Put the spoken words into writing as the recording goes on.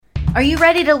Are you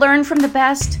ready to learn from the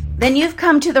best? Then you've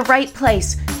come to the right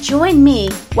place. Join me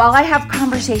while I have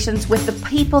conversations with the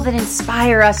people that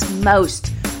inspire us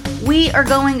most. We are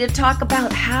going to talk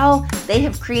about how they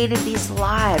have created these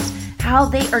lives, how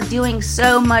they are doing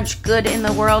so much good in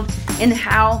the world, and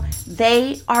how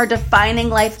they are defining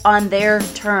life on their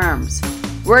terms.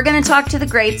 We're going to talk to the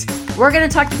greats. We're going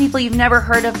to talk to people you've never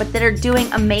heard of, but that are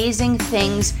doing amazing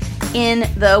things in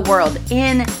the world,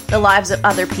 in the lives of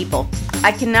other people.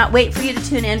 I cannot wait for you to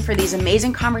tune in for these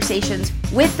amazing conversations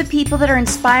with the people that are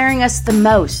inspiring us the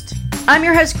most. I'm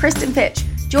your host, Kristin Fitch.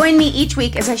 Join me each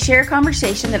week as I share a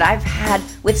conversation that I've had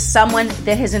with someone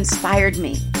that has inspired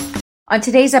me. On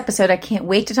today's episode, I can't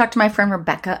wait to talk to my friend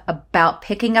Rebeca about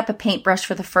picking up a paintbrush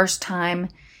for the first time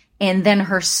and then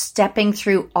her stepping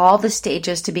through all the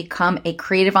stages to become a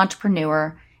creative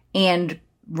entrepreneur and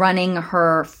running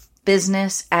her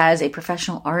business as a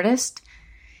professional artist.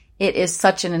 It is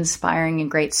such an inspiring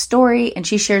and great story, and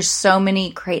she shares so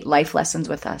many great life lessons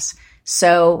with us.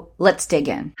 So let's dig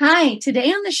in. Hi,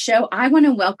 today on the show, I want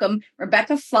to welcome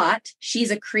Rebeca Flott. She's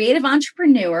a creative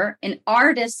entrepreneur, an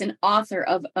artist, and author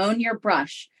of Own Your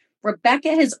Brush.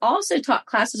 Rebeca has also taught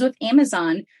classes with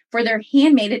Amazon for their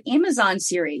Handmade at Amazon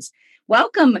series.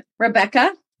 Welcome,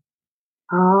 Rebeca.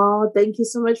 Oh, thank you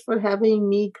so much for having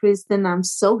me, Kristin. I'm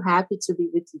so happy to be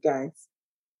with you guys.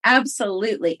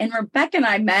 Absolutely. And Rebeca and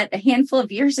I met a handful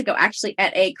of years ago, actually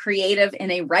at a creative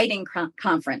and a writing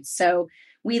conference. So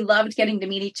we loved getting to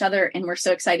meet each other, and we're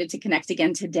so excited to connect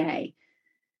again today.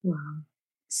 Wow.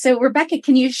 So Rebeca,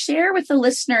 can you share with the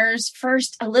listeners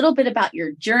first a little bit about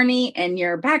your journey and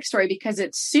your backstory, because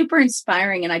it's super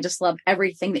inspiring and I just love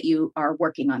everything that you are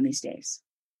working on these days.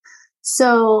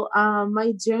 So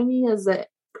my journey as a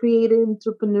creative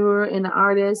entrepreneur and an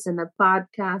artist and a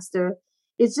podcaster,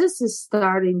 it just is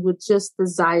starting with just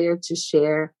desire to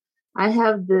share. I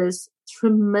have this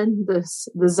tremendous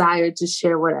desire to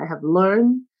share what I have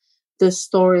learned, the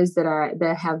stories that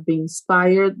have been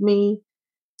inspired me.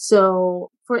 So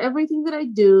for everything that I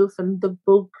do, from the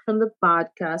book, from the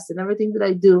podcast, and everything that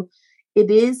I do,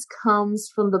 comes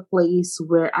from the place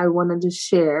where I wanted to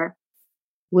share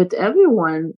with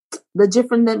everyone the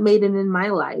difference that made it in my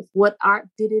life, what art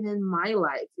did it in my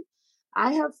life.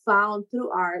 I have found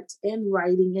through art and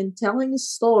writing and telling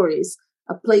stories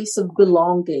a place of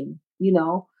belonging. You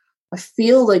know, I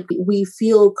feel like we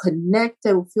feel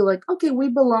connected. We feel like, okay, we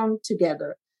belong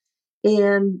together.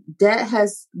 And that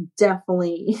has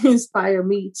definitely inspired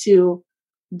me to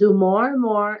do more and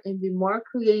more and be more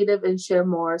creative and share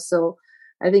more. So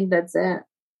I think that's it.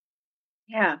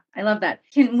 Yeah, I love that.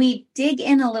 Can we dig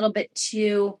in a little bit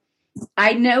to,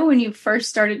 I know when you first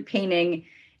started painting,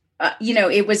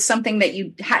 it was something that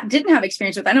you didn't have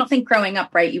experience with. I don't think growing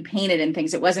up, right, you painted and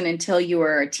things. It wasn't until you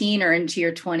were a teen or into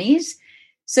your 20s.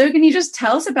 So can you just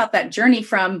tell us about that journey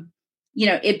from,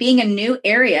 it being a new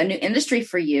area, a new industry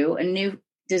for you, a new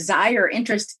desire,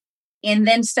 interest, and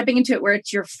then stepping into it where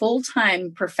it's your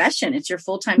full-time profession, it's your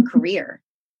full-time career?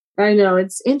 I know.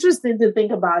 It's interesting to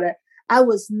think about it. I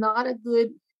was not a good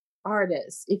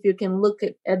artist, if you can look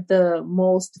at the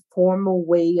most formal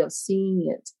way of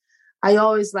seeing it. I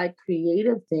always like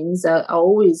creative things. I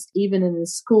always, even in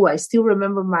school, I still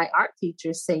remember my art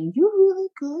teacher saying, "You're really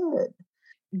good."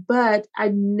 But I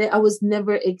was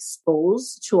never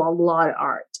exposed to a lot of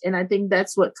art. And I think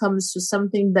that's what comes to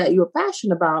something that you're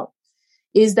passionate about,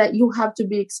 is that you have to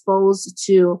be exposed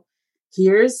to,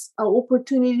 here's an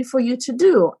opportunity for you to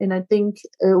do. And I think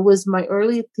it was my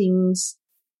early things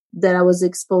that I was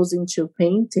exposing to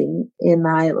painting, and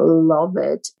I love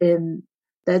it. And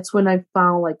that's when I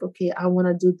found like, okay, I want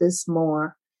to do this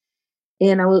more.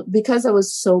 And because I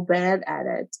was so bad at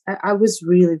it, I was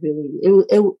really,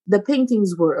 the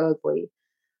paintings were ugly.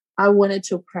 I wanted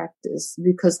to practice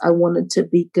because I wanted to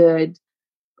be good.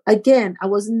 Again,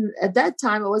 at that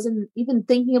time, I wasn't even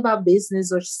thinking about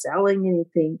business or selling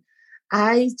anything.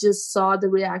 I just saw the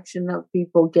reaction of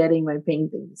people getting my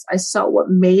paintings. I saw what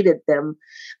made it them.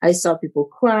 I saw people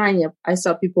crying. I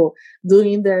saw people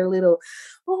doing their little,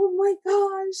 "Oh my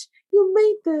gosh, you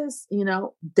made this."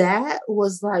 That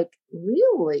was like,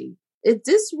 really?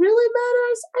 This really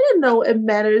matters? I didn't know it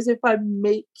matters if I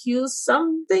make you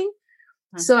something.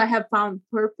 So I have found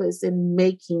purpose in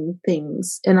making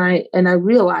things. And I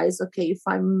realized, okay, if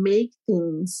I make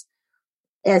things,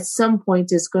 at some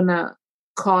point it's going to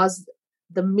cause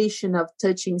the mission of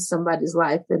touching somebody's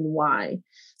life, and why.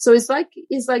 So it's like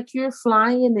you're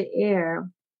flying in the air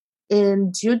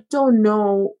and you don't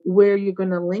know where you're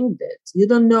going to land it. You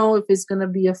don't know if it's going to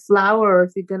be a flower or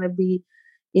if you're going to be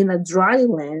in a dry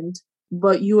land,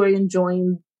 but you are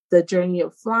enjoying the journey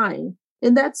of flying.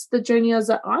 And that's the journey as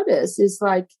an artist. It's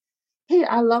like, hey,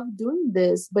 I love doing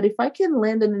this, but if I can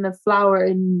land it in a flower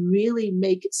and really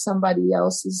make somebody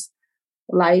else's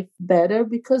life better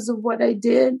because of what I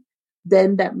did,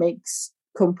 then that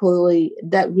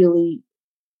really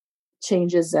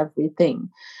changes everything.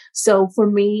 So for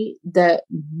me, that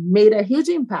made a huge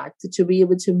impact to be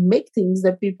able to make things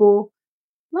that people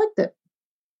liked it.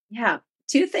 Yeah.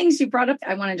 Two things you brought up,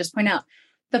 I want to just point out.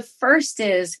 The first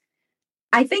is,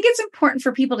 I think it's important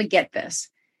for people to get this.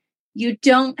 You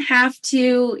don't have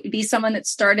to be someone that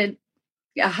started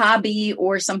a hobby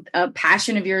or a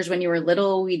passion of yours when you were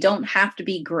little. You don't have to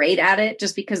be great at it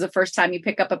just because the first time you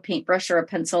pick up a paintbrush or a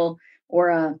pencil or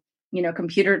a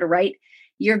computer to write,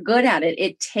 you're good at it.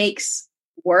 It takes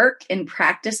work and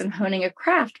practice and honing a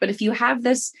craft. But if you have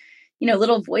this,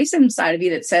 little voice inside of you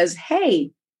that says,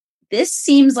 hey, this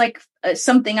seems like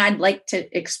something I'd like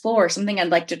to explore, something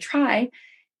I'd like to try,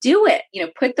 do it,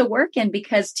 put the work in,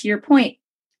 because to your point,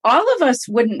 all of us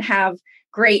wouldn't have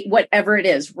great, whatever it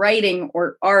is, writing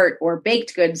or art or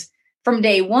baked goods from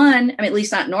day one. I mean, at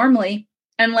least not normally,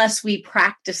 unless we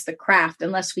practice the craft,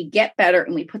 unless we get better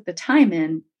and we put the time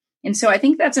in. And so I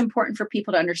think that's important for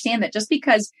people to understand, that just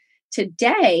because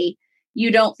today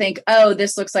you don't think, oh,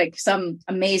 this looks like some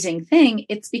amazing thing,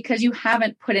 it's because you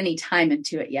haven't put any time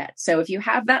into it yet. So if you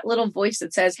have that little voice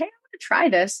that says, hey, I'm going to try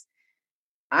this,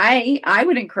 I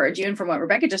would encourage you. And from what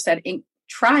Rebeca just said,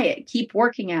 try it, keep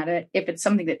working at it if it's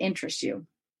something that interests you.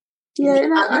 Yeah.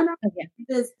 And I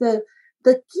because the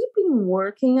keeping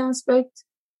working aspect,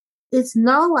 it's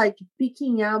not like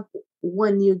picking up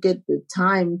when you get the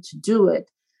time to do it.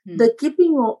 The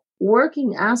keeping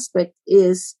working aspect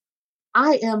is,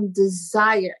 I am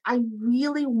desire. I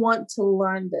really want to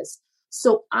learn this.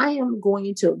 So I am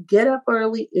going to get up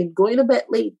early and going to bed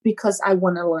late because I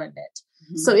want to learn it.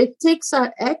 So it takes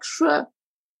an extra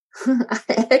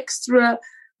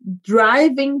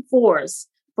driving force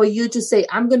for you to say,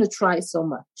 I'm going to try so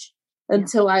much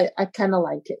until I kind of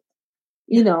like it,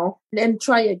 and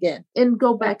try again and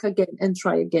go back again and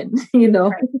try again,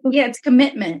 Right. Yeah, it's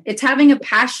commitment. It's having a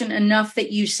passion enough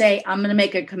that you say, I'm going to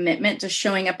make a commitment to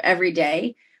showing up every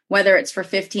day, whether it's for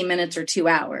 15 minutes or 2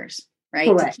 hours, right?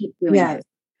 Correct. To keep doing it.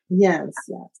 Yes.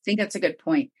 I think that's a good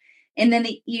point. And then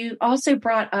you also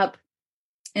brought up,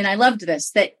 and I loved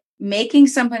this, that making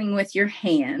something with your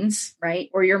hands, right?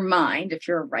 Or your mind, if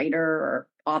you're a writer or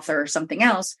author or something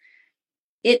else,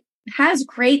 it has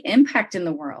great impact in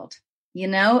the world,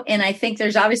 and I think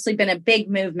there's obviously been a big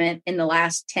movement in the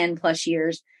last 10 plus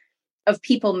years of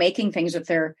people making things with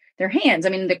their hands. I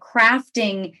mean, the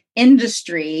crafting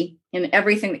industry and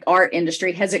everything, the art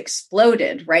industry has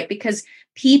exploded, right? Because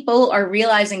people are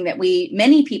realizing that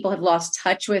many people have lost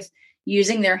touch with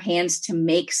using their hands to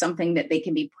make something that they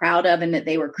can be proud of and that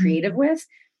they were creative with.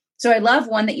 So I love,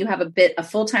 one, that you have a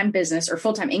full-time business or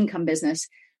full-time income business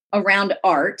around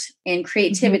art and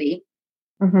creativity.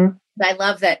 I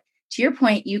love that, to your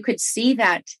point, you could see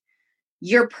that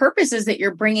your purpose is that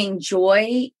you're bringing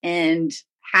joy and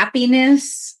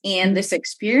happiness and this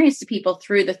experience to people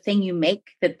through the thing you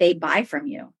make that they buy from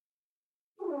you.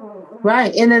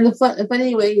 Right. And then the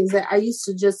funny way is that I used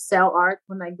to just sell art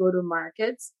when I go to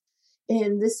markets.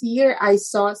 And this year I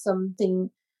saw something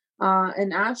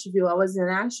in Asheville. I was in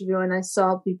Asheville and I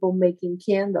saw people making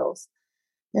candles.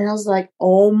 And I was like,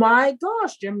 oh my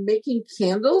gosh, they're making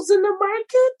candles in the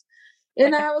market?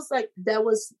 And I was like,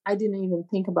 I didn't even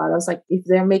think about it. I was like, if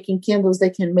they're making candles, they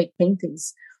can make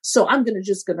paintings. So I'm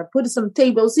just going to put some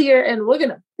tables here and we're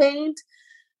going to paint.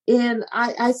 And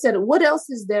I said, what else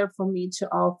is there for me to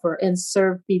offer and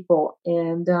serve people?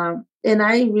 And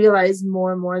I realized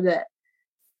more and more that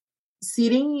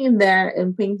sitting in there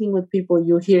and painting with people,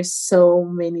 you hear so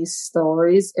many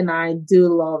stories, and I do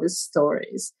love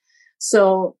stories.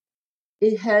 So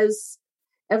it has,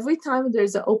 every time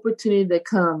there's an opportunity that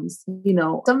comes,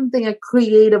 a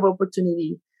creative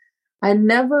opportunity, I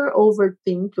never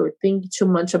overthink or think too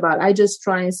much about it. I just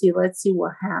try and let's see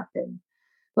what happens.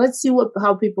 Let's see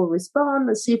how people respond.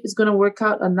 Let's see if it's going to work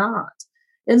out or not.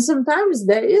 And sometimes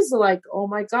there is like, oh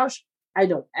my gosh, I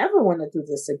don't ever want to do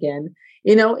this again.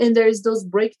 And there's those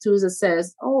breakthroughs that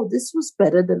says, oh, this was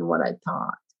better than what I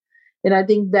thought. And I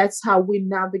think that's how we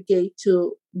navigate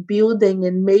to building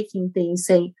and making things,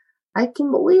 saying, I can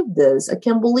believe this. I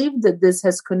can believe that this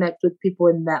has connected with people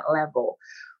in that level.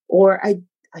 Or I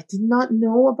did not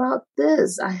know about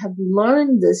this. I have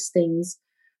learned these things.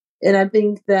 And I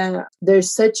think that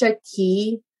there's such a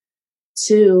key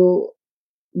to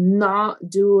not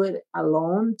do it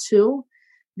alone too.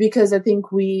 Because I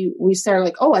think we start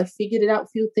like, oh, I figured it out a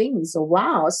few things. So,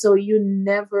 wow. So you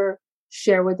never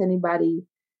share with anybody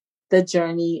the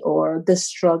journey or the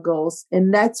struggles.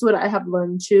 And that's what I have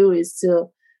learned too, is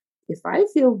if I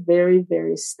feel very,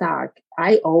 very stuck,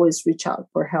 I always reach out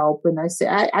for help. And I say,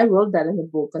 I wrote that in the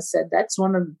book. I said, that's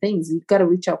one of the things, you've got to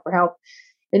reach out for help.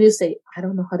 And you say, I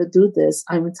don't know how to do this.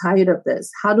 I'm tired of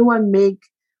this. How do I make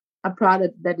a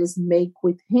product that is made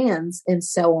with hands and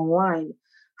sell online?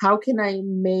 How can I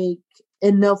make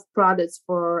enough products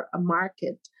for a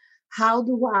market? How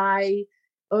do I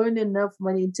earn enough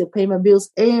money to pay my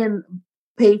bills and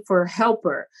pay for a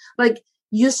helper? Like,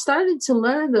 you started to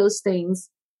learn those things.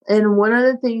 And one of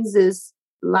the things is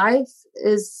life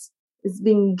is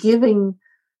being giving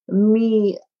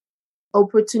me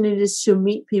opportunities to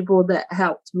meet people that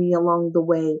helped me along the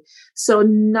way. So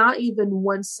not even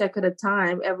 1 second at a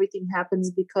time, everything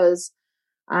happens because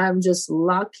I'm just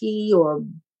lucky, or,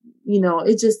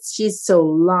 she's so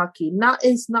lucky.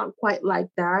 It's not quite like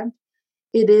that.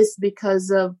 It is because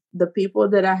of the people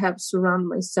that I have surrounded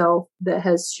myself that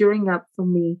has cheering up for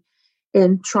me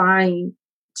and trying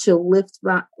to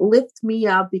lift me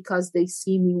up because they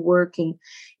see me working.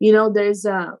 There's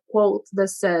a quote that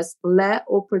says, let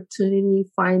opportunity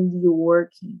find you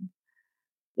working.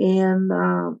 And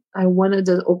I wanted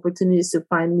the opportunities to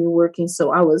find me working,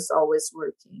 so I was always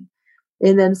working.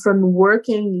 And then from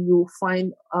working, you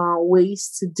find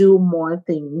ways to do more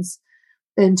things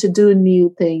and to do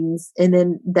new things. And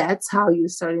then that's how you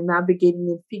started navigating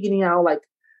and figuring out, like,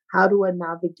 how do I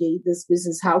navigate this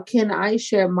business? How can I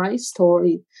share my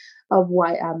story of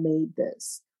why I made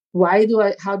this?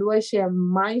 How do I share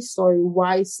my story?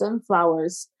 Why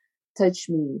sunflowers touch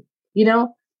me?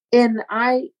 And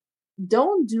I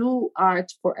don't do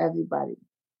art for everybody.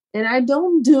 And I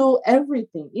don't do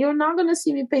everything. You're not going to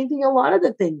see me painting a lot of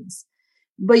the things,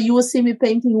 but you will see me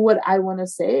painting what I want to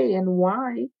say and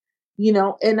why,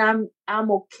 and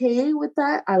I'm okay with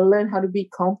that. I learned how to be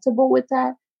comfortable with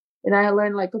that. And I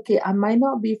learned, like, okay, I might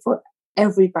not be for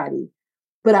everybody,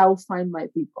 but I will find my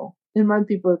people, and my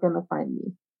people are going to find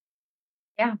me.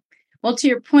 Yeah. Well, to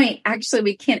your point,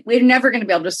 actually, we're never going to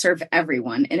be able to serve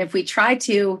everyone. And if we try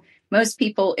to, most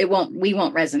people, we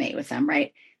won't resonate with them.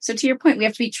 Right. So to your point, we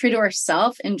have to be true to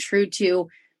ourselves and true to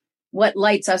what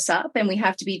lights us up. And we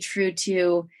have to be true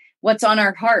to what's on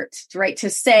our heart, right?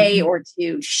 To say or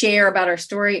to share about our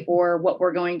story or what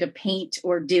we're going to paint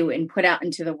or do and put out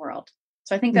into the world.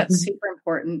 So I think that's super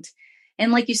important.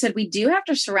 And like you said, we do have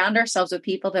to surround ourselves with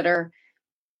people that are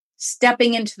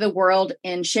stepping into the world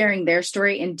and sharing their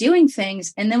story and doing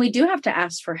things. And then we do have to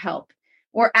ask for help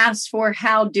or ask for,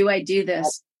 how do I do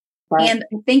this? Right. And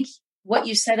I think what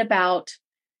you said about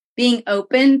being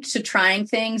open to trying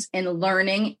things and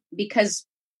learning, because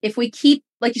if we keep,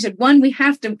 like you said, we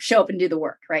have to show up and do the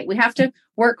work, right? We have to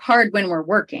work hard when we're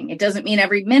working. It doesn't mean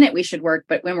every minute we should work,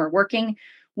 but when we're working,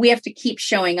 we have to keep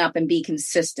showing up and be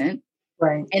consistent.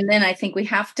 Right. And then I think we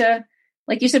have to,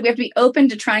 like you said, we have to be open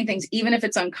to trying things, even if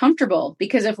it's uncomfortable,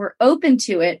 because if we're open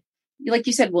to it, like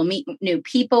you said, we'll meet new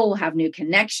people, we'll have new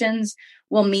connections,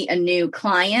 we'll meet a new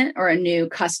client or a new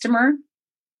customer.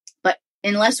 But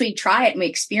unless we try it and we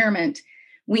experiment,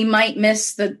 we might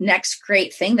miss the next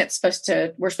great thing we're supposed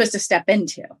to step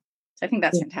into. So I think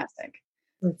that's fantastic.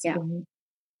 That's funny.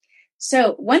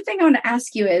 So one thing I want to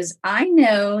ask you is, I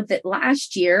know that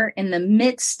last year, in the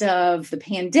midst of the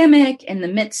pandemic, in the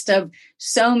midst of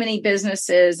so many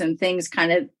businesses and things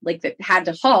kind of like that had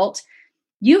to halt,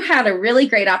 you had a really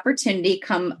great opportunity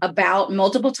come about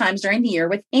multiple times during the year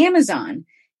with Amazon.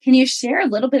 Can you share a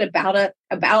little bit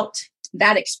about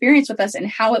that experience with us and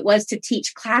how it was to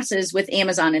teach classes with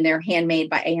Amazon in their Handmade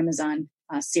by Amazon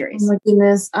series? Oh my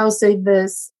goodness. I'll say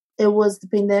this. It was the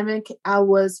pandemic.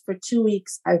 For 2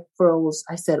 weeks, I froze.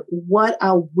 I said, what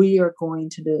are we going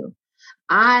to do?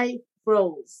 I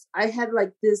froze. I had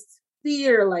like this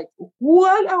fear, like,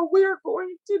 what are we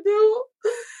going to do?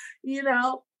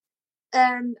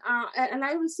 And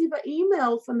I received an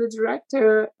email from the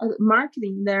director of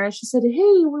marketing there. She said,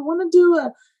 hey, we want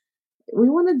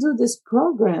to do this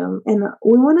program, and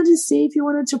we wanted to see if you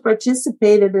wanted to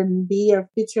participate in and be a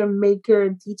feature maker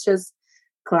and teach us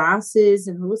classes,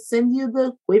 and we'll send you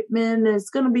the equipment, and it's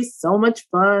going to be so much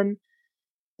fun.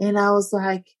 And I was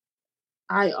like,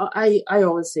 I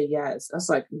always say yes. I was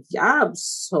like, yeah,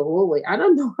 absolutely. I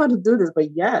don't know how to do this, but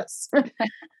yes.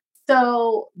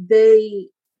 So they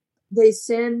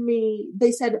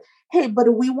said, hey,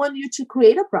 but we want you to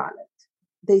create a product.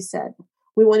 They said,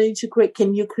 we want you to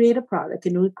can you create a product?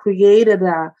 And we created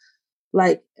a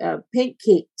paint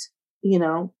kit,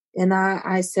 and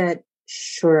I said,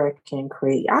 sure, I can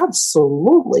create.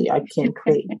 Absolutely, I can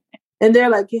create. And they're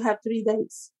like, you have 3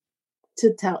 days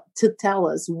to tell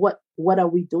us what are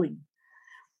we doing.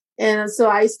 And so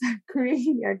I started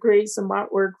creating. I created some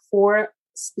artwork for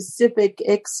specific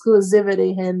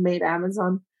exclusivity handmade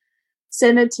Amazon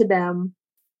sent it to them.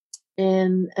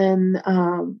 And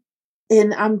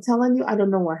I'm telling you, I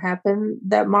don't know what happened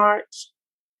that March.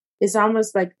 It's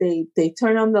almost like they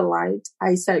turn on the light.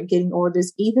 I started getting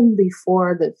orders even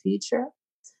before the feature.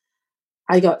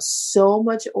 I got so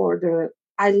much order.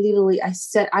 I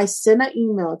sent an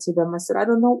email to them. I said, I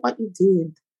don't know what you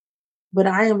did, but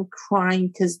I am crying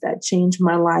because that changed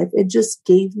my life. It just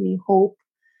gave me hope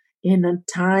in a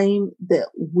time that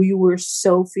we were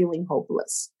so feeling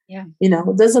hopeless. Yeah.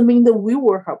 It doesn't mean that we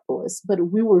were hopeless, but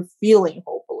we were feeling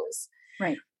hopeless.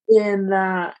 Right.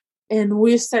 And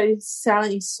we started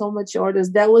selling so much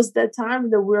orders. That was the time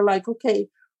that we're like, okay,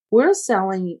 we're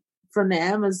selling from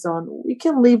Amazon. We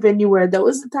can live anywhere. That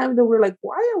was the time that we're like,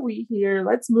 why are we here?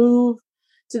 Let's move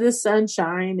to the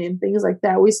sunshine and things like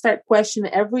that. We start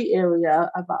questioning every area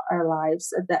about our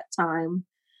lives at that time.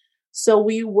 So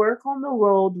we work on the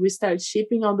road. We start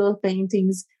shipping all those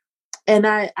paintings. And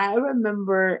I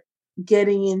remember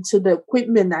getting into the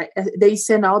equipment. They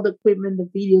sent all the equipment, the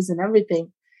videos and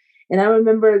everything. And I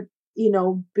remember,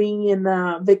 being in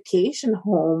a vacation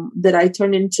home that I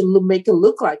turned into make it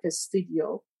look like a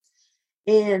studio.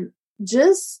 And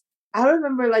I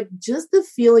remember just the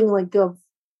feeling of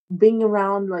being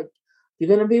around, you're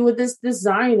going to be with this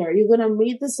designer. You're going to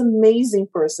meet this amazing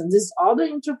person, this other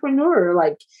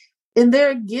entrepreneur, and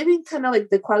they're giving kind of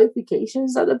the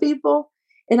qualifications of the people.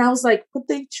 And I was like, but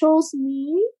they chose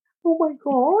me. Oh my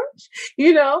gosh,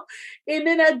 and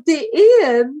then at the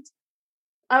end,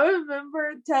 I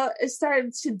remember it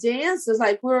started to dance. It's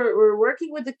like we're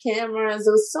working with the cameras.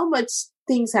 There was so much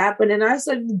things happen, and I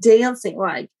started dancing,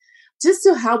 just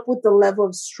to help with the level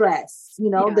of stress,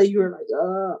 that you were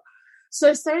ugh. So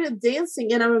I started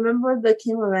dancing, and I remember the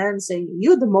cameraman saying,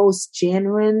 "You're the most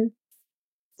genuine,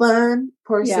 fun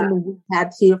person we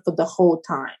had here for the whole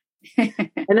time."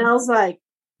 And I was like,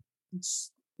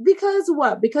 because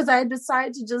what? Because I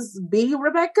decided to just be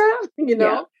Rebecca,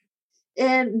 Yeah.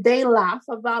 And they laugh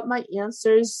about my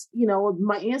answers.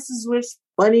 My answers were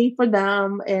funny for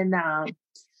them. And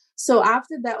so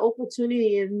after that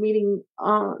opportunity and meeting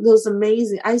those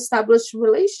amazing, I established a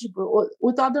relationship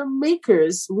with other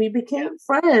makers. We became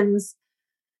friends.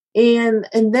 And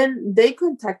then they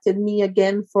contacted me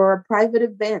again for a private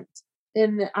event.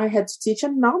 And I had to teach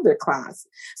another class.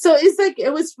 So it's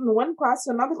it was from one class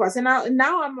to another class. And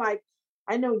now I'm like,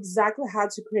 I know exactly how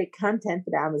to create content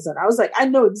for Amazon. I was like, I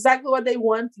know exactly what they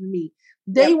want from me.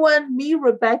 They want me,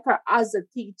 Rebecca, as a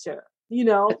teacher.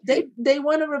 They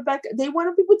wanted Rebecca. They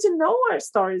wanted people to know our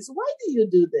stories. Why do you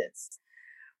do this?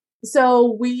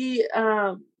 So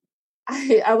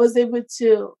I was able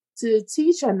to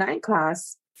teach a night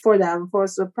class for them for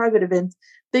a private event.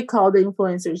 They called the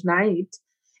Influencers Night.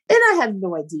 And I had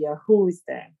no idea who is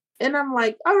there. And I'm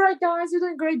like, all right, guys, you're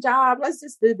doing a great job. Let's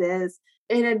just do this.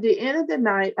 And at the end of the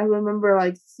night, I remember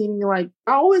feeling I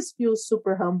always feel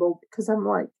super humble because I'm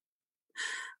like,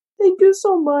 thank you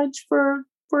so much for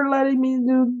letting me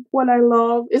do what I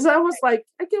love. It's almost like,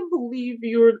 I can't believe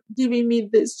you're giving me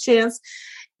this chance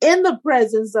in the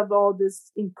presence of all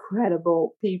these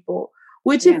incredible people,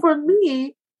 which is for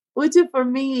me,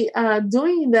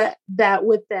 doing that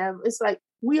with them, it's like,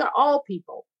 we are all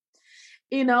people.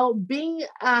 Being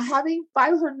having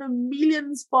 500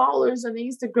 million followers on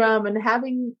Instagram and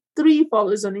having 3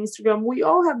 followers on Instagram, we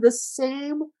all have the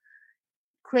same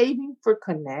craving for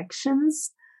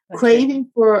connections,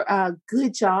 craving for a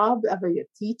good job of a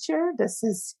teacher that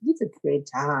says, you did a great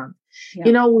job.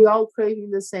 Yeah. We all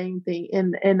craving the same thing.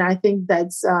 And I think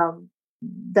that's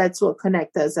what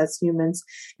connects us as humans.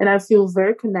 And I feel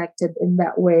very connected in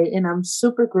that way. And I'm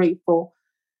super grateful.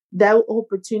 That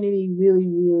opportunity really,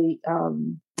 really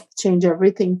changed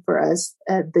everything for us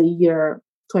at the year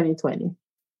 2020.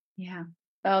 Yeah.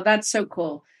 Oh, that's so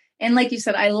cool. And like you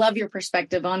said, I love your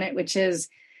perspective on it, which is,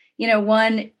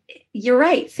 one, you're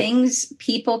right. Things,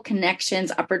 people,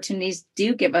 connections, opportunities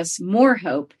do give us more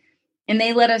hope. And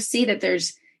they let us see that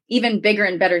there's even bigger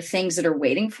and better things that are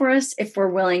waiting for us if we're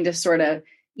willing to sort of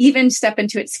even step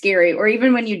into it scary, or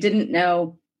even when you didn't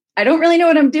know, I don't really know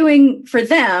what I'm doing for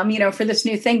them, for this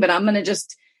new thing, but I'm going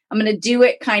to do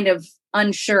it kind of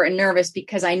unsure and nervous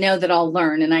because I know that I'll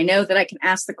learn. And I know that I can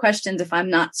ask the questions if I'm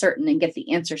not certain and get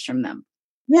the answers from them.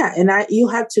 Yeah. And you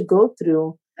have to go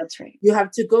through. That's right. You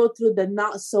have to go through the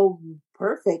not so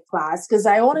perfect class because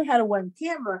I only had one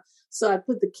camera. So I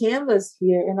put the canvas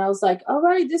here and I was like, all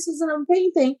right, this is what I'm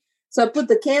painting. So I put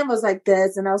the canvas like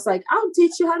this and I was like, I'll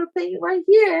teach you how to paint right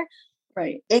here.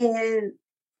 Right.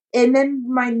 And then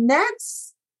my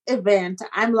next event,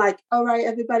 I'm like, all right,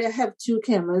 everybody, I have 2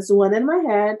 cameras, one in my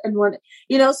hand and one,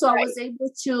 so I was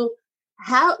able to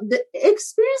how the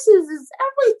experiences is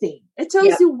everything. It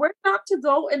tells you where not to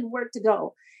go and where to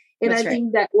go. And I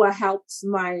think that what helps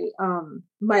my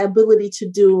my ability to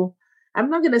do, I'm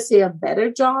not going to say a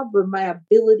better job, but my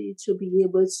ability to be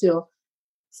able to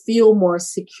feel more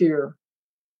secure.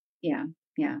 Yeah.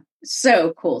 Yeah.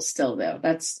 So cool still though.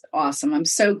 That's awesome. I'm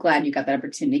so glad you got that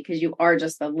opportunity because you are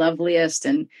just the loveliest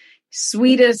and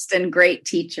sweetest and great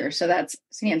teacher. So that's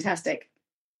fantastic.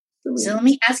 So let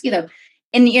me ask you though,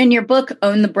 in your book,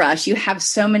 Own the Brush, you have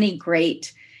so many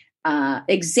great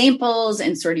examples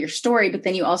and sort of your story, but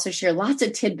then you also share lots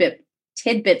of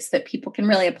tidbits that people can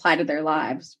really apply to their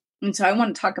lives. And so I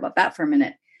want to talk about that for a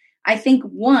minute. I think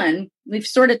we've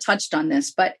sort of touched on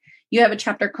this, but you have a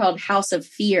chapter called House of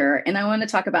Fear. And I want to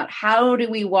talk about how do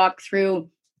we walk through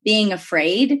being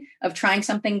afraid of trying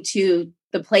something to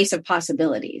the place of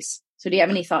possibilities. So do you have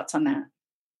any thoughts on that?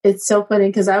 It's so funny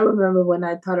because I remember when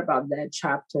I thought about that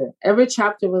chapter, every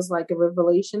chapter was like a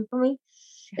revelation for me.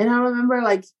 And I remember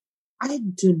like, I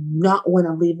do not want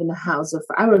to live in the house of,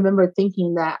 I remember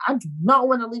thinking that I do not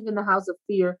want to live in the house of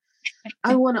fear.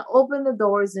 I want to open the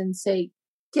doors and say,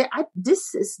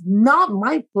 this is not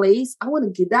my place. I want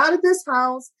to get out of this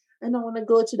house and I want to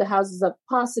go to the houses of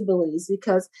possibilities,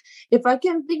 because if I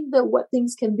can think that what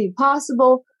things can be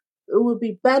possible, it would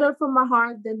be better for my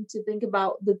heart than to think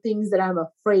about the things that I'm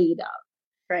afraid of.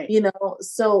 Right. You know,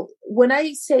 so when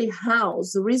I say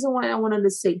house, the reason why I wanted to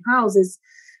say house is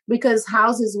because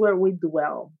house is where we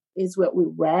dwell, is where we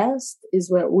rest, is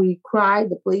where we cry.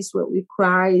 The place where we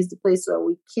cry is the place where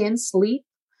we can sleep.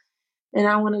 And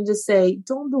I want to just say,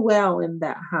 don't dwell in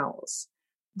that house.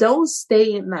 Don't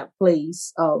stay in that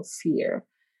place of fear.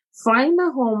 Find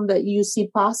a home that you see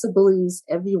possibilities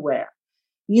everywhere.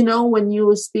 You know, when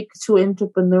you speak to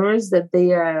entrepreneurs that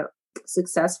they are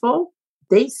successful,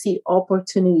 they see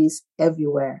opportunities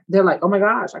everywhere. They're like, oh my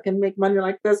gosh, I can make money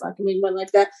like this. I can make money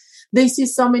like that. They see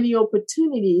so many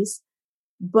opportunities.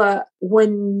 But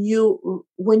when you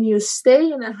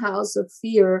stay in a house of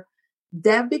fear,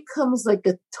 that becomes like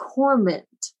a torment,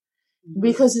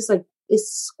 because it's like, it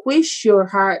squish your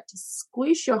heart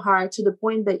to the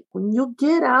point that when you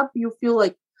get up, you feel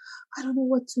like, I don't know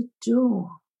what to do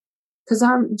because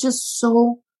I'm just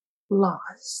so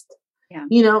lost. Yeah.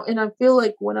 You know, and I feel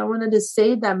like when I wanted to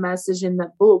say that message in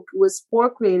that book was for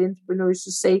creative entrepreneurs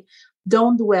to say,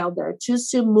 don't dwell there,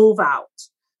 just to move out,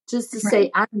 just to say,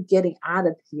 I'm getting out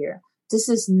of here. This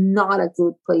is not a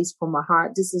good place for my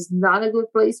heart. This is not a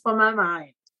good place for my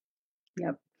mind.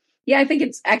 Yep. Yeah, I think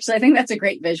that's a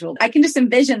great visual. I can just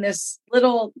envision this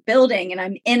little building and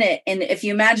I'm in it. And if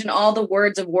you imagine all the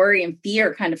words of worry and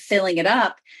fear kind of filling it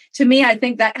up, to me, I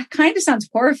think that kind of sounds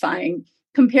horrifying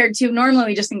compared to normally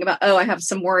we just think about, oh, I have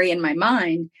some worry in my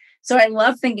mind. So I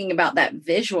love thinking about that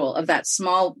visual of that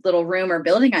small little room or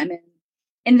building I'm in.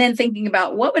 And then thinking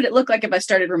about what would it look like if I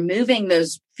started removing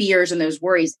those fears and those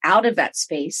worries out of that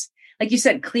space? Like you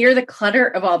said, clear the clutter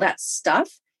of all that stuff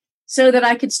so that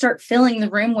I could start filling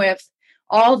the room with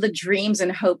all the dreams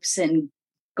and hopes and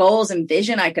goals and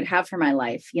vision I could have for my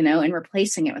life, you know, and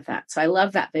replacing it with that. So I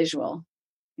love that visual.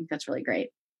 I think that's really great.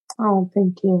 Oh,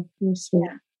 thank you. You're sweet.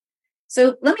 Yeah.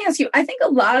 So let me ask you, I think a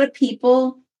lot of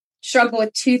people struggle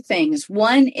with two things.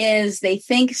 One is they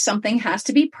think something has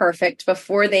to be perfect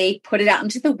before they put it out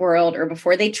into the world or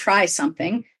before they try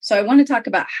something. So I want to talk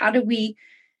about how do we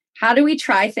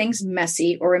try things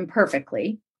messy or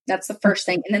imperfectly? That's the first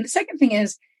thing. And then the second thing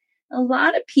is a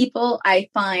lot of people I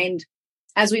find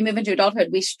as we move into adulthood,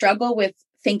 we struggle with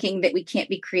thinking that we can't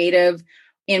be creative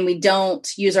and we don't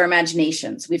use our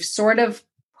imaginations. We've sort of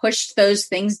pushed those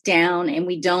things down and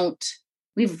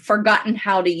we've forgotten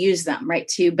how to use them, right,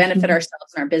 to benefit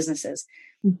ourselves and our businesses.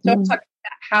 So I'm talking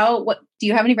about what do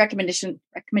you have any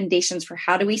recommendations for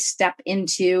how do we step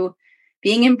into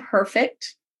being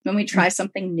imperfect when we try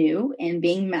something new and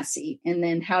being messy? And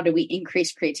then how do we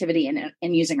increase creativity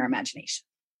and using our imagination?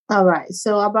 All right.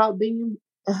 So about being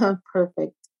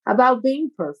perfect,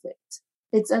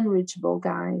 it's unreachable,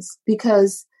 guys,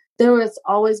 because there is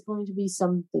always going to be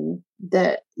something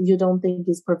that you don't think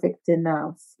is perfect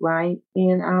enough, right?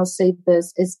 And I'll say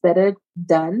this, it's better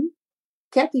done.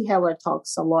 Kathy Heller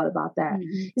talks a lot about that.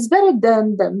 Mm-hmm. It's better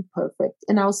done than perfect.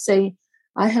 And I'll say,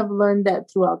 I have learned that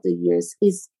throughout the years.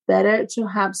 It's better to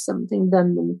have something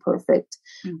done than perfect.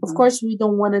 Mm-hmm. Of course, we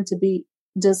don't want it to be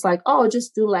just like, oh,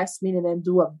 just do last minute and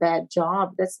do a bad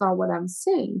job. That's not what I'm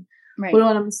saying. Right. But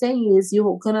what I'm saying is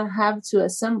you're going to have to,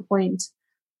 at some point,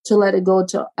 to let it go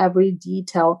to every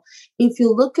detail. If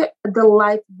you look at the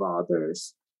life of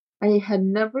others, I had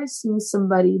never seen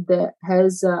somebody that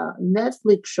has a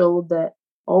Netflix show that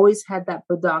always had that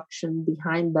production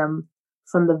behind them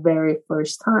from the very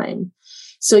first time.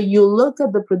 So you look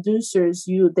at the producers,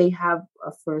 they have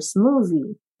a first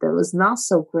movie that was not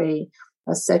so great,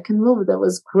 a second movie that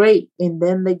was great, and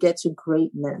then they get to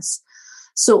greatness.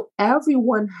 So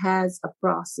everyone has a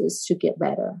process to get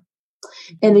better.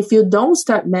 And if you don't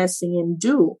start messing and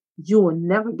do, you will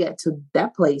never get to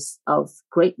that place of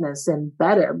greatness and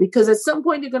better, because at some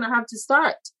point you're going to have to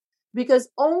start, because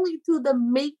only through the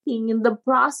making and the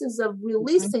process of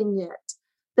releasing it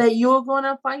that you're going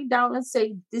to find out and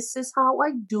say, this is how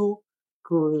I do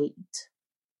great.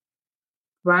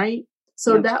 Right?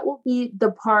 So that will be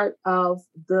the part of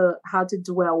the how to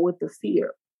dwell with the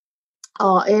fear.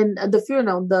 And the fear,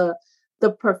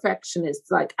 the perfectionist,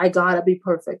 like, I gotta be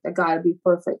perfect. I gotta be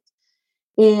perfect.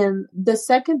 And the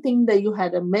second thing that you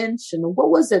had to mention, what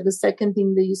was it? The second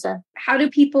thing that you said? How do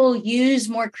people use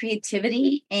more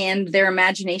creativity and their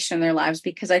imagination in their lives?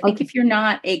 Because I think if you're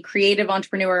not a creative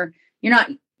entrepreneur, you're not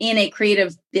in a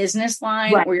creative business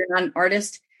line, or you're not an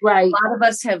artist. Right. A lot of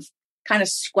us have kind of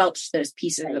squelched those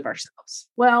pieces of ourselves.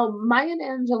 Well, Maya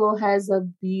Angelou has a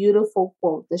beautiful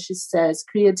quote that she says,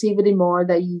 creativity more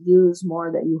that you use,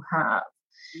 more that you have.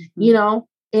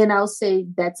 And I'll say,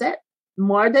 that's it.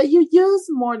 More that you use,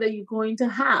 more that you're going to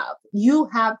have. You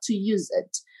have to use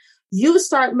it. You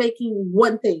start making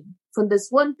one thing. From this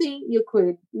one thing, you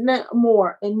create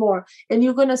more and more. And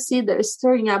you're going to see that it's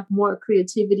stirring up more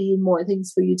creativity and more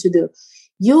things for you to do.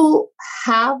 You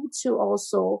have to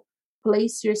also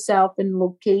place yourself in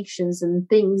locations and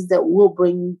things that will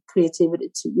bring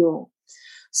creativity to you.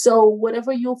 So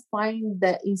whatever you find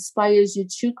that inspires you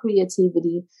to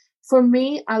creativity. For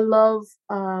me, I love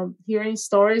hearing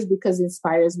stories because it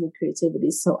inspires me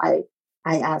creativity. So I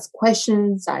ask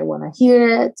questions. I want to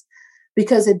hear it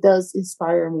because it does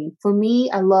inspire me. For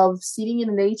me, I love sitting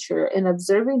in nature and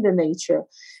observing the nature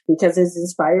because it's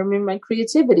inspiring me my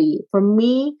creativity. For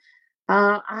me,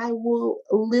 I will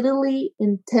literally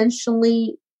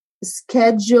intentionally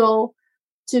schedule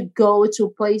to go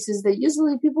to places that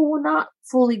usually people will not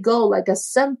fully go, like a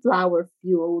sunflower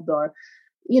field or,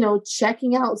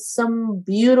 checking out some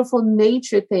beautiful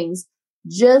nature things,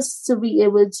 just to be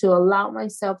able to allow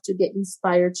myself to get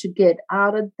inspired, to get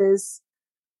out of this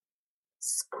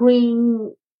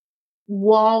screen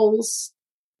walls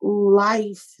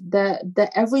life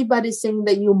that everybody's saying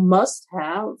that you must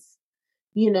have,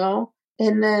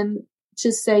 and then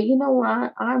to say, you know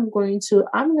what, I'm going to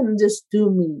just do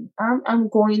me. I'm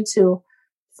going to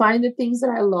find the things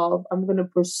that I love. I'm going to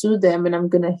pursue them, and I'm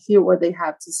going to hear what they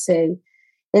have to say.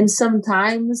 And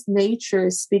sometimes nature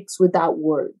speaks without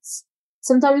words.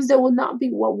 Sometimes there will not be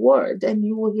one word, and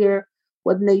you will hear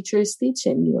what nature is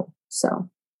teaching you. So,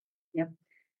 yep.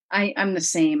 I'm the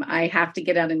same. I have to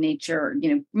get out of nature,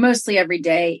 mostly every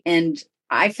day. And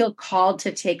I feel called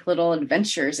to take little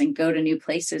adventures and go to new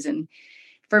places. And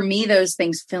for me, those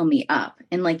things fill me up.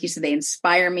 And like you said, they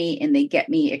inspire me and they get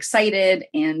me excited.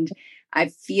 And I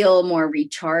feel more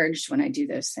recharged when I do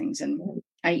those things. And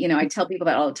I tell people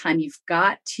that all the time. You've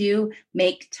got to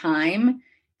make time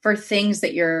for things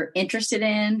that you're interested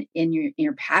in and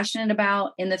you're passionate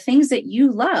about, and the things that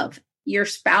you love. Your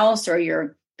spouse or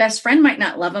your best friend might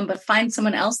not love them, but find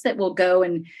someone else that will go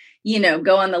and,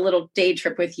 go on the little day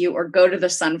trip with you or go to the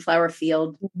sunflower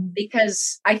field,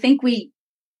 because I think we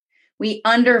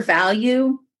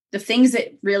undervalue the things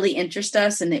that really interest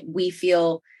us and that we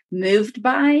feel moved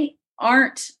by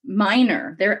aren't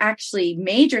minor. They're actually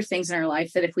major things in our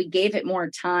life that if we gave it more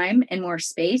time and more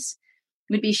space,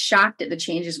 we'd be shocked at the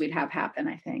changes we'd have happen,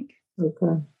 I think.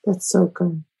 Okay. That's so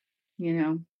good.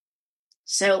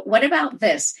 So what about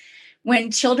this?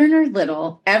 When children are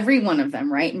little, every one of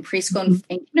them, right, in preschool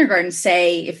and kindergarten,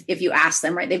 say, if you ask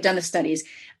them, right, they've done the studies,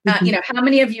 how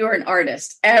many of you are an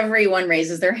artist? Everyone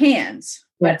raises their hands.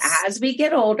 Yes. But as we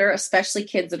get older, especially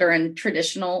kids that are in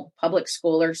traditional public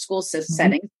school or school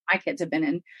settings, my kids have been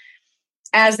in,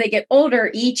 as they get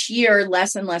older, each year,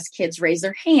 less and less kids raise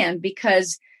their hand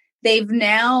because they've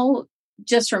now,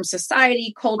 just from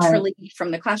society, culturally, from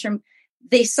the classroom,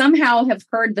 they somehow have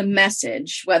heard the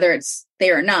message, whether it's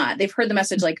there or not. They've heard the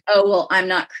message like, oh, well, I'm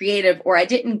not creative, or I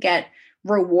didn't get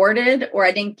rewarded, or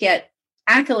I didn't get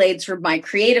accolades for my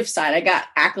creative side. I got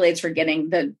accolades for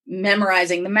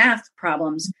memorizing the math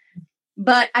problems.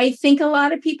 But I think a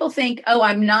lot of people think, oh,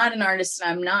 I'm not an artist and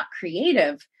I'm not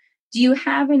creative. Do you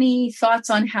have any thoughts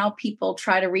on how people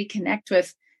try to reconnect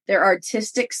with their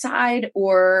artistic side,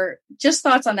 or just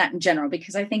thoughts on that in general?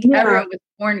 Because I think everyone was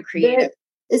born creative.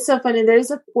 It's so funny.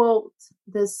 There's a quote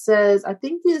that says, I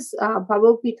think it's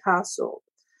Pablo Picasso,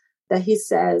 that he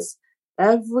says,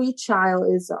 every child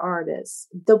is an artist.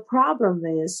 The problem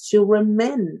is to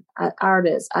remain an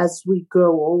artist as we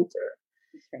grow older.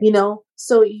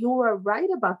 So you are right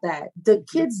about that. The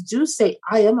kids do say,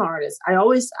 I am an artist. I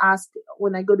always ask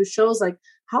when I go to shows, like,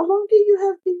 how long do you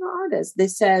have been an artist? They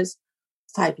says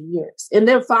 5 years, and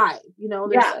they're 5,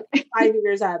 there's like 5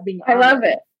 years I've been I love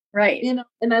it. Right.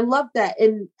 And I love that.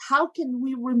 And how can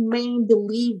we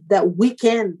believe that we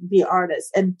can be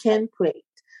artists and can create?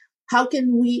 How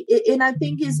can we, and I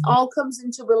think it all comes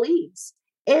into beliefs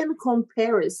and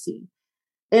comparison.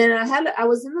 And I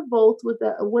was in the boat with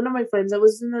one of my friends. I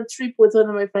was in a trip with one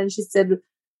of my friends. She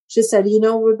said,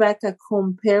 Rebecca,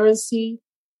 comparison,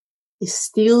 it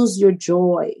steals your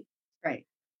joy. Right.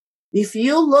 If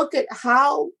you look at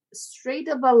how straight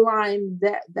of a line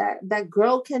that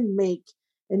girl can make,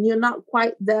 and you're not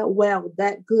quite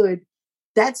that good,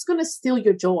 that's going to steal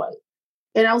your joy.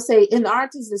 And I'll say in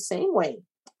art is the same way.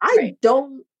 I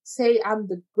don't say I'm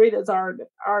the greatest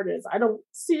artist. I don't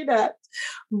see that,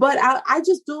 but I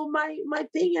just do my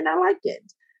thing and I like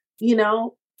it,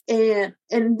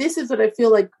 and this is what I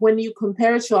feel like when you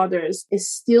compare to others, it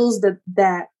steals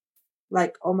that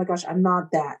like, oh my gosh, I'm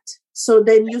not that. So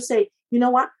then you say, you know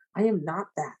what? I am not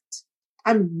that.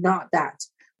 I'm not that.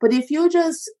 But if you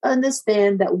just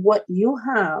understand that what you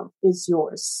have is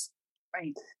yours,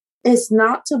 right? It's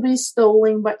not to be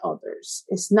stolen by others.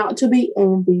 It's not to be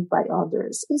envied by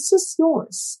others. It's just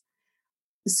yours.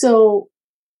 So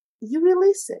you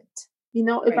release it.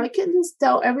 If I can just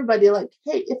tell everybody, like,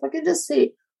 hey, if I can just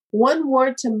say one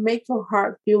word to make your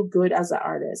heart feel good as an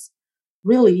artist,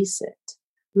 release it.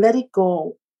 Let it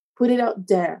go. Put it out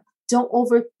there. Don't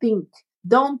overthink.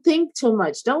 Don't think too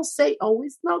much. Don't say, oh,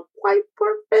 it's not quite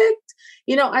perfect.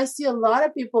 I see a lot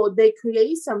of people, they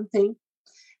create something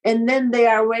and then they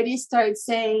already start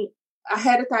saying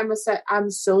ahead of time, I said, I'm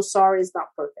so sorry, it's not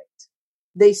perfect.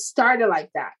 They started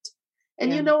like that.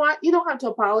 And you know what? You don't have to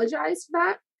apologize for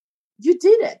that. You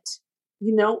did it.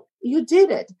 You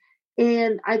did it.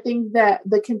 And I think that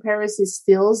the comparison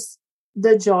steals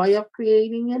the joy of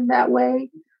creating in that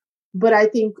way. But I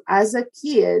think as a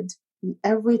kid,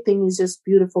 everything is just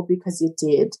beautiful because you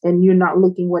did. And you're not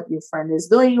looking what your friend is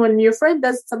doing. When your friend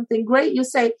does something great, you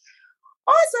say,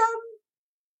 awesome.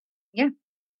 Yeah,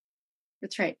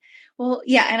 that's right. Well,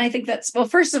 yeah. And I think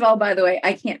first of all, by the way,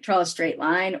 I can't draw a straight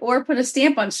line or put a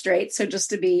stamp on straight. So just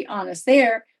to be honest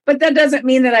there, but that doesn't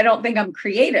mean that I don't think I'm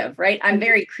creative, right? I'm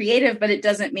very creative, but it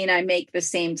doesn't mean I make the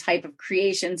same type of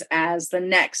creations as the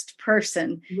next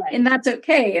person. Right. And that's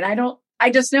okay. And I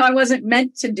just know I wasn't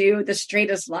meant to do the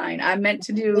straightest line. I'm meant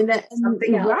to do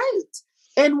something else. Right.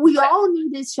 And we all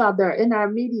need each other in our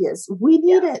medias. We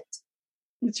need it.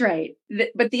 That's right.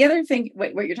 But the other thing,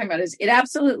 what you're talking about is it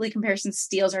absolutely comparison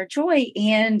steals our joy.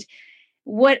 And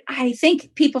what I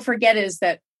think people forget is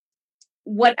that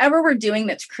whatever we're doing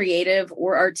that's creative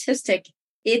or artistic,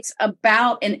 it's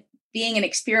about being an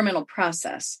experimental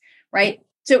process, right?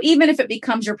 So even if it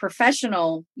becomes your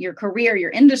professional, your career, your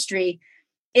industry,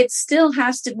 it still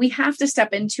we have to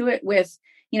step into it with,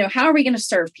 how are we going to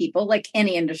serve people like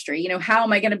any industry? How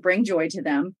am I going to bring joy to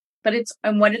them? But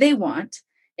and what do they want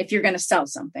if you're going to sell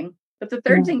something? But the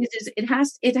third thing is it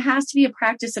has to be a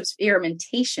practice of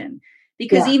experimentation,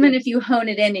 because even if you hone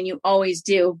it in and you always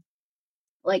do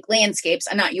like landscapes,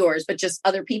 and not yours, but just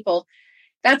other people,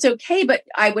 that's okay. But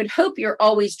I would hope you're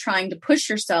always trying to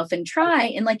push yourself and try.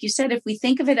 And like you said, if we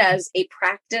think of it as a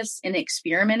practice in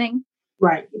experimenting,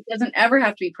 right, it doesn't ever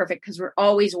have to be perfect because we're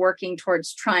always working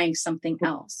towards trying something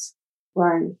else.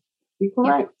 Right. You're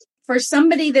correct. For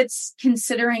somebody that's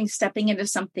considering stepping into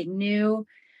something new,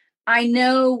 I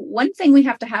know one thing we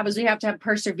have to have is we have to have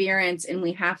perseverance, and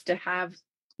we have to have,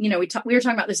 we were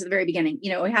talking about this at the very beginning,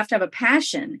 we have to have a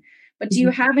passion. But do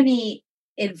you have any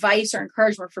advice or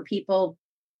encouragement for people,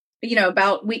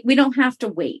 about we don't have to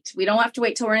wait. We don't have to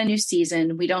wait till we're in a new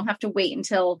season. We don't have to wait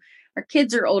until our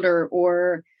kids are older,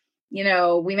 or,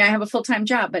 we might have a full-time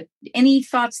job. But any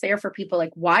thoughts there for people,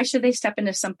 like why should they step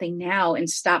into something now and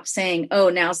stop saying, oh,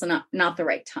 now's not the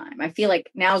right time? I feel like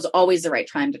now's always the right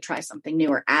time to try something new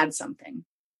or add something.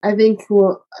 I think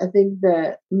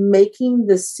that making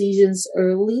decisions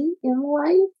early in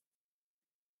life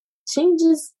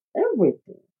changes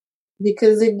everything,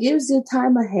 because it gives you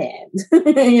time ahead,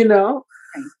 Right.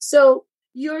 So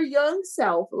your young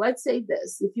self, let's say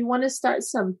this, if you want to start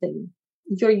something,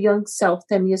 your young self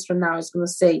 10 years from now is going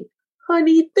to say,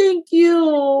 honey, thank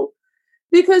you,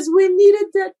 because we needed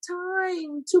that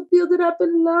time to build it up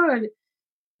and learn.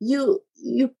 You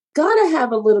got to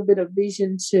have a little bit of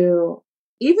vision to,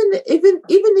 even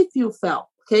if you fail,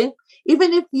 okay?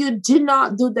 Even if you did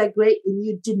not do that great and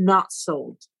you did not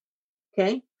sold,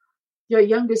 okay? Your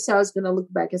younger self is going to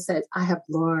look back and say, I have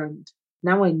learned.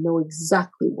 Now I know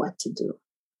exactly what to do.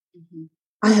 Mm-hmm.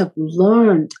 I have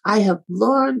learned, and I have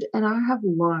learned,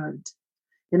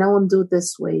 and I won't do it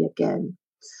this way again.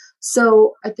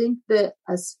 So I think that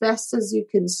as fast as you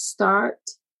can start,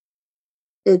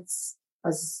 it's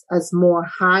as more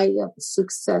high of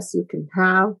success you can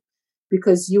have,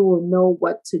 because you will know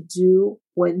what to do,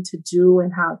 when to do,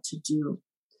 and how to do.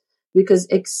 Because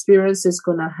experience is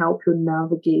going to help you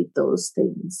navigate those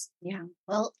things. Yeah.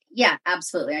 Well, yeah,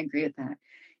 absolutely. I agree with that.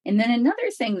 And then another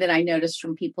thing that I noticed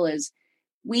from people is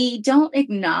we don't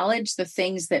acknowledge the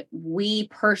things that we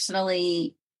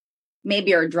personally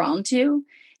maybe are drawn to.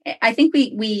 I think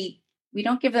we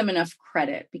don't give them enough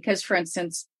credit because, for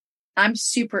instance, I'm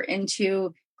super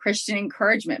into Christian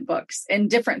encouragement books and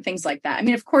different things like that. I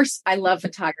mean, of course, I love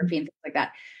photography and things like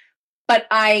that. But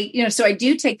so I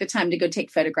do take the time to go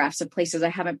take photographs of places I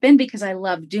haven't been because I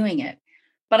love doing it.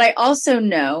 But I also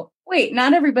know, wait,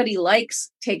 not everybody likes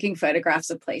taking photographs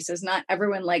of places. Not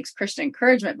everyone likes Christian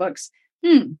encouragement books.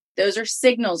 Those are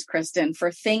signals, Kristin,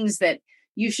 for things that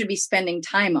you should be spending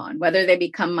time on, whether they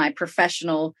become my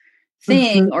professional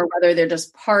thing or whether they're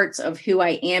just parts of who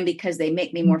I am because they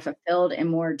make me more fulfilled and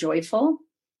more joyful.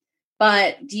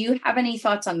 But do you have any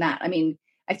thoughts on that? I mean,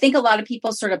 I think a lot of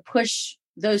people sort of push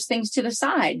those things to the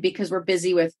side because we're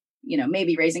busy with,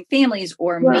 maybe raising families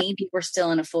or maybe we're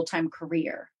still in a full-time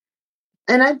career.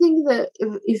 And I think that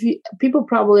if you, people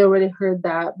probably already heard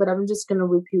that, but I'm just going to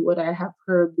repeat what I have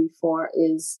heard before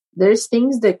is there's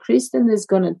things that Kristin is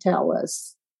going to tell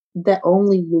us that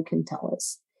only you can tell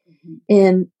us.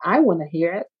 And I want to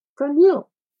hear it from you.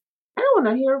 I don't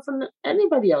want to hear it from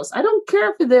anybody else. I don't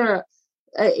care if they're,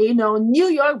 New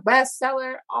York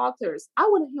bestseller authors. I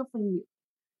want to hear from you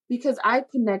because I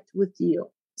connect with you.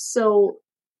 So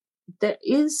there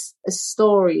is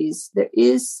stories, there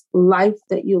is life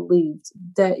that you lived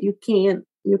that you can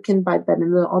buy that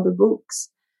in the other books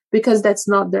because that's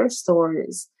not their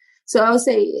stories. So I'll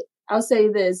say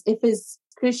this: if it's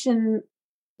Christian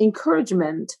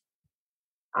encouragement,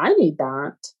 I need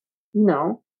that,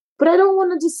 but I don't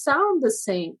want to just sound the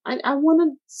same. I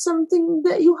wanted something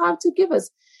that you have to give us.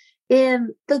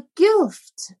 And the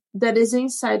gift that is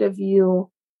inside of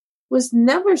you was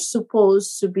never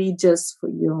supposed to be just for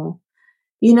you.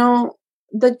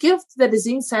 The gift that is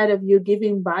inside of you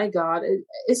given by God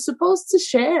is supposed to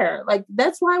share. Like,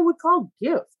 that's why we call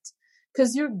gift,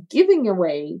 because you're giving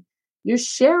away, you're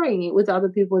sharing it with other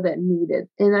people that need it.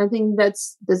 And I think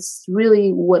that's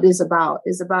really what it's about.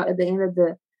 It's about at the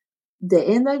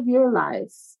end of your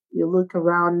life, you look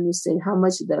around and you say, how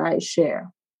much did I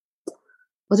share?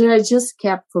 What did I just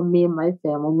kept for me and my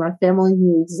family? My family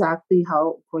knew exactly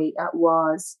how great I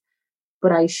was,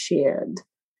 but I shared,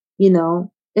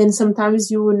 and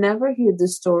sometimes you will never hear the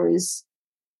stories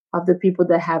of the people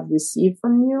that have received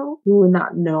from you. You will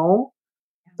not know,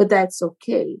 but that's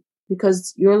okay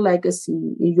because your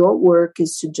legacy, your work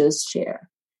is to just share.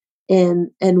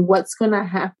 And what's going to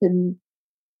happen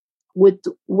with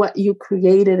what you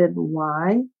created and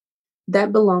why,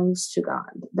 that belongs to God.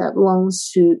 That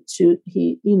belongs to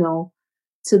he,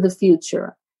 to the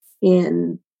future.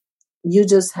 And you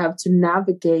just have to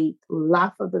navigate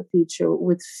life of the future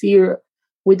with fear,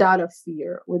 without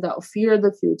fear of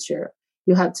the future.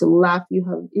 You have to laugh.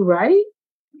 You're right.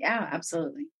 Yeah,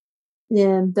 absolutely.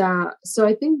 And so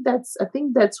I think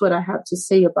that's what I have to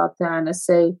say about that. And I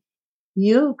say,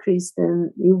 you, Kristin,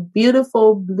 you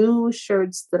beautiful blue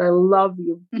shirts that I love,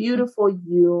 you beautiful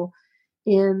you.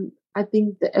 And I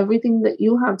think that everything that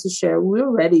you have to share, we're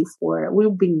ready for it.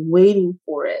 We've been waiting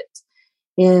for it.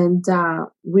 And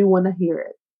we want to hear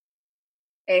it.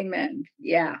 Amen.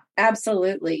 Yeah,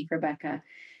 absolutely, Rebeca.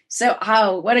 So,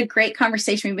 what a great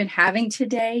conversation we've been having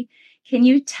today. Can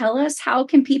you tell us how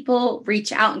can people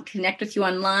reach out and connect with you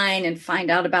online and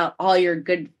find out about all your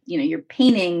good, your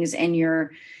paintings and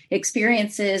your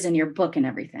experiences and your book and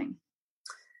everything?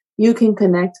 You can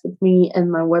connect with me,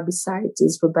 and my website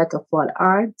is Rebeca Flott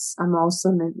Arts. I'm also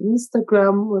on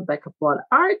Instagram, Rebeca Flott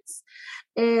Arts,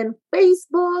 and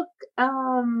Facebook.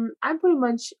 I'm pretty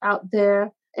much out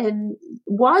there. And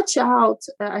watch out.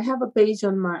 I have a page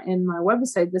on my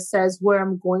website that says where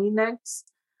I'm going next.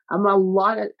 I'm a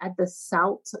lot at the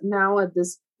south now, at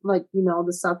this,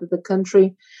 the south of the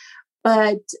country.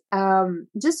 But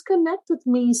just connect with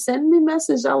me. Send me a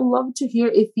message. I would love to hear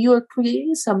if you are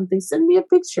creating something. Send me a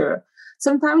picture.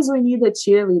 Sometimes we need a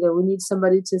cheerleader. We need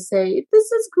somebody to say,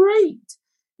 this is great.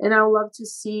 And I would love to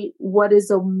see what is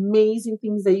amazing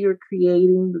things that you're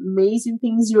creating, amazing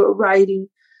things you're writing.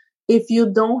 If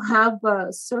you don't have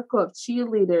a circle of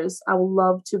cheerleaders, I would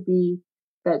love to be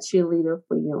that cheerleader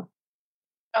for you.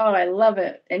 Oh, I love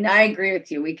it. And I agree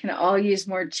with you. We can all use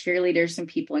more cheerleaders and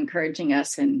people encouraging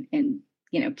us and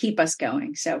keep us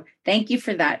going. So thank you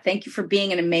for that. Thank you for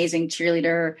being an amazing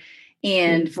cheerleader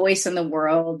and voice in the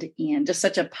world and just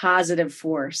such a positive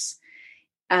force.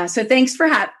 So thanks for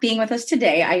being with us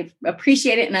today. I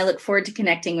appreciate it. And I look forward to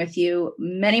connecting with you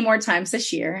many more times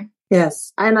this year.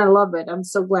 Yes. And I love it. I'm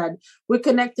so glad we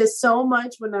connected so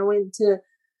much when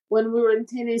we were in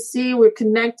Tennessee, we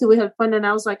connected, we had fun. And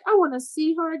I was like, I want to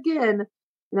see her again.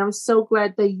 And I'm so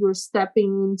glad that you're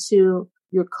stepping into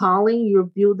your calling. You're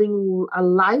building a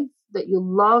life that you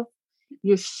love.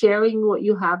 You're sharing what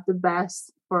you have the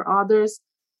best for others.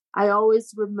 I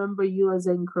always remember you as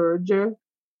an encourager.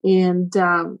 And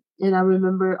I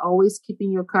remember always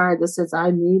keeping your card that says,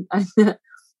 I need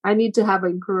to have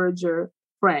an encourager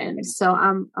friend. So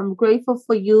I'm grateful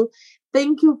for you.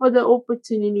 Thank you for the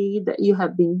opportunity that you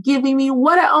have been giving me.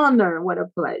 What an honor. What a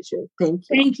pleasure. Thank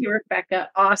you. Thank you, Rebeca.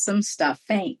 Awesome stuff.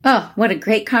 Thanks. Oh, what a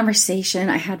great conversation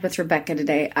I had with Rebeca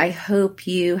today. I hope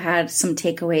you had some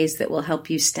takeaways that will help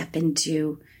you step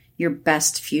into your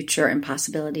best future and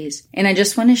possibilities. And I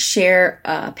just want to share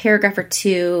a paragraph or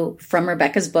two from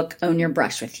Rebecca's book, Own Your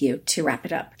Brush, with you to wrap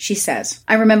it up. She says,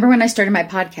 I remember when I started my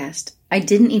podcast, I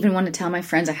didn't even want to tell my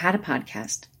friends I had a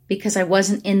podcast because I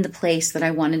wasn't in the place that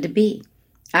I wanted to be.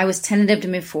 I was tentative to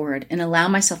move forward and allow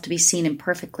myself to be seen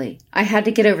imperfectly. I had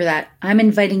to get over that. I'm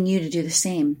inviting you to do the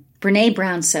same. Brené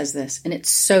Brown says this, and it's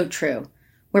so true.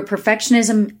 Where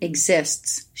perfectionism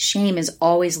exists, shame is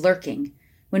always lurking.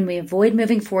 When we avoid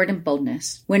moving forward in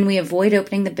boldness, when we avoid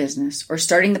opening the business or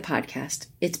starting the podcast,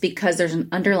 it's because there's an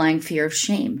underlying fear of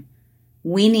shame.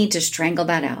 We need to strangle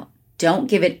that out. Don't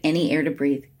give it any air to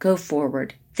breathe. Go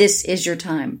forward. This is your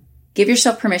time. Give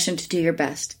yourself permission to do your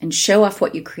best and show off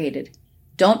what you created.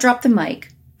 Don't drop the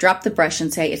mic, drop the brush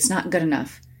and say it's not good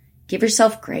enough. Give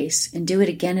yourself grace and do it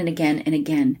again and again and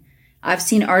again. I've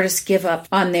seen artists give up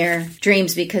on their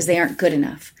dreams because they aren't good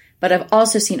enough, but I've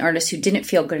also seen artists who didn't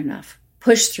feel good enough,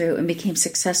 pushed through and became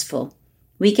successful.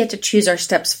 We get to choose our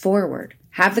steps forward.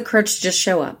 Have the courage to just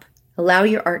show up. Allow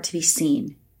your art to be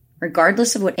seen.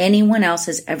 Regardless of what anyone else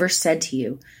has ever said to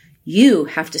you, you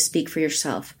have to speak for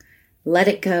yourself. Let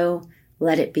it go.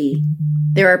 Let it be.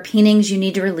 There are paintings you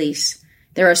need to release.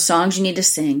 There are songs you need to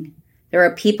sing. There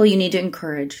are people you need to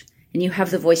encourage, and you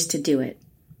have the voice to do it.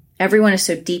 Everyone is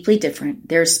so deeply different.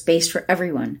 There is space for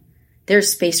everyone. There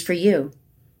is space for you.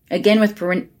 Again, with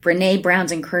Brené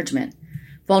Brown's encouragement,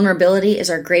 vulnerability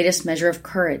is our greatest measure of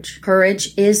courage.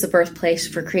 Courage is the birthplace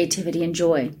for creativity and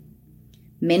joy.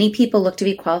 Many people look to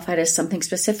be qualified as something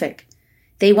specific.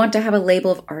 They want to have a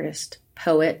label of artist,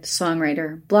 poet,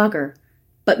 songwriter, blogger,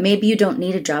 but maybe you don't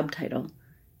need a job title.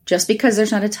 Just because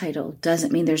there's not a title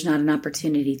doesn't mean there's not an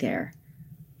opportunity there.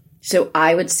 So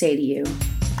I would say to you,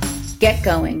 get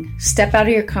going, step out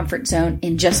of your comfort zone,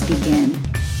 and just begin.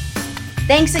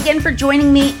 Thanks again for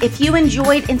joining me. If you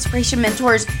enjoyed Inspiration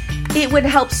Mentors, it would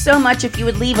help so much if you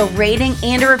would leave a rating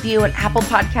and a review on Apple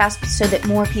Podcasts so that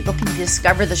more people can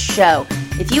discover the show.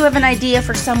 If you have an idea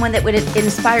for someone that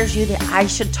inspires you that I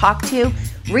should talk to,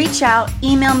 reach out,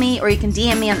 email me, or you can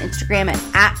DM me on Instagram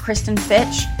at Kristin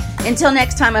Fitch. Until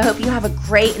next time, I hope you have a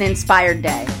great and inspired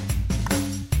day.